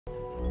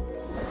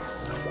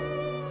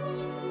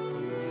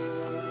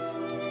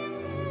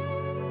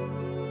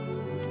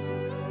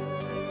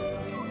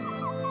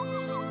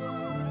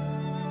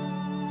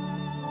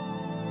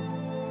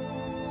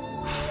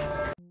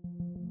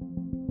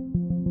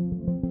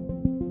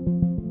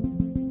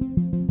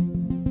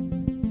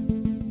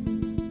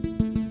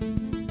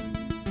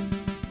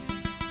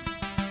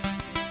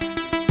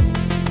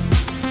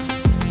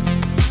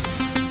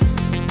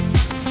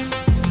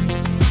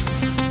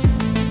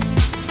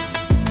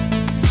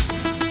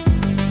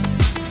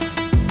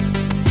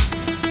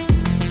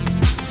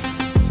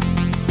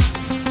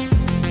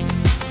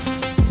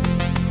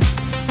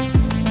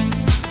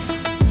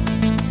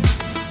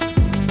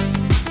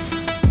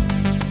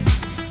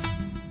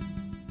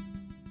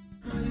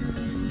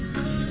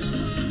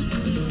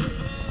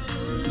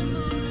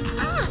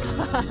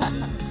He's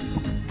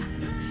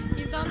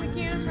on the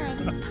camera.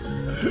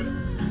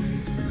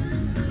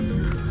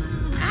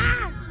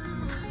 Ah!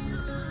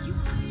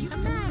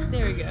 Come back.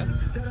 There we go.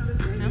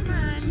 Come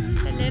on,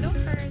 just a little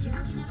further.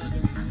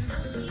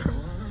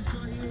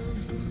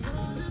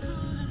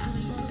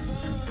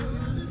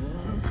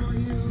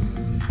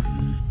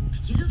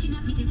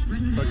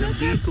 Look how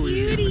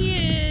cute he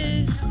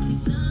is.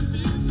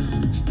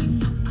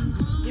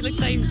 He looks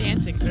like he's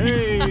dancing.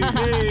 Hey,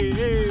 hey,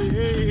 hey,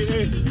 hey,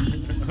 hey.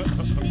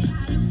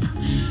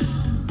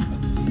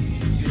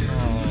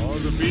 Oh,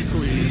 the bee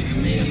queen.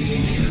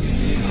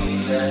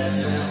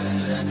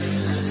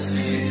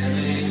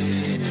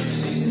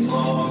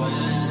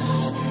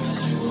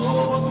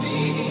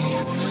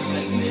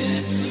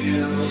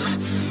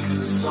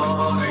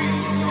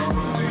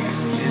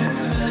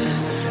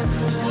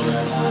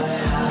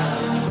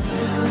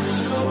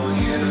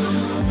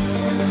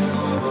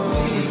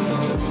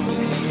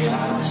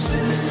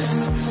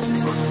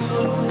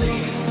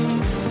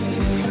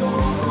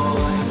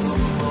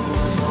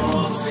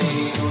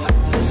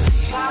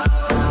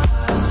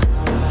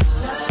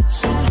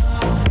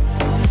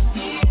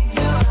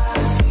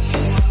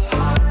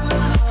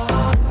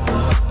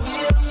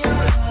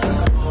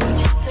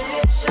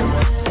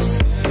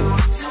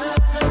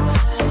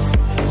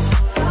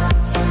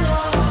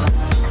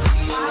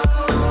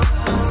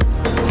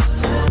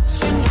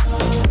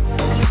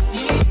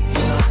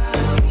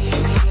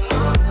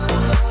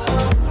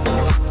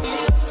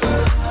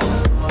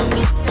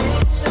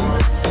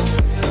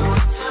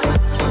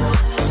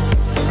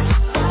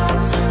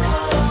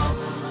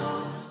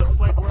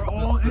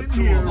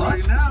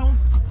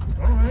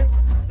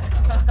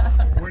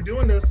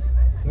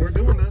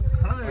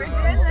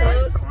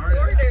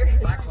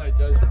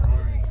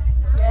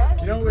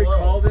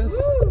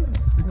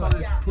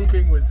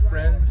 Pooping with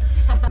friends.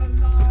 Camera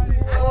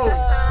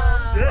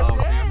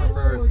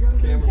first.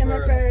 Camera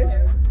first.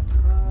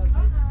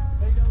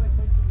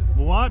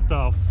 What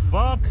the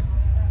fuck?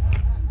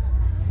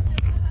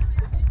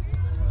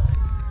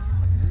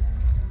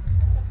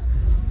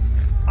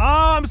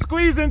 Oh, I'm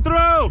squeezing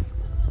through.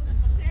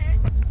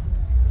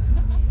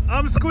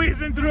 I'm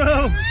squeezing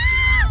through.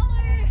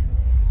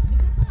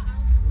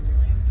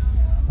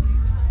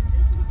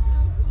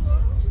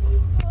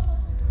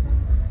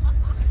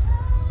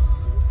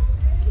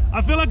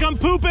 I feel like I'm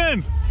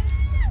pooping.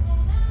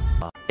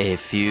 A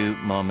few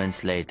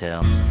moments later.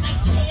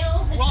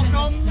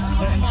 Welcome to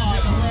the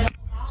pod.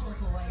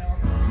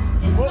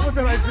 What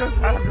did I just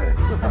happen?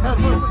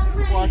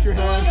 Wash your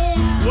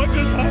hands. What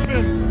just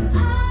happened?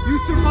 You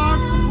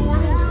survived the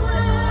portal.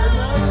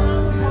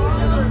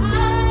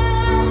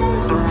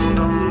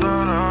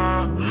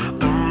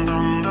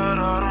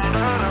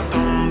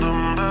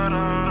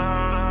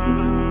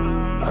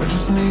 I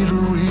just need a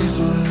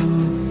reason.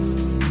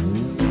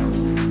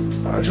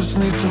 I just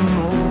need to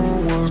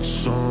know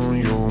what's on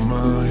your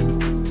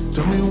mind.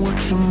 Tell me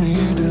what you're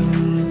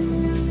needing.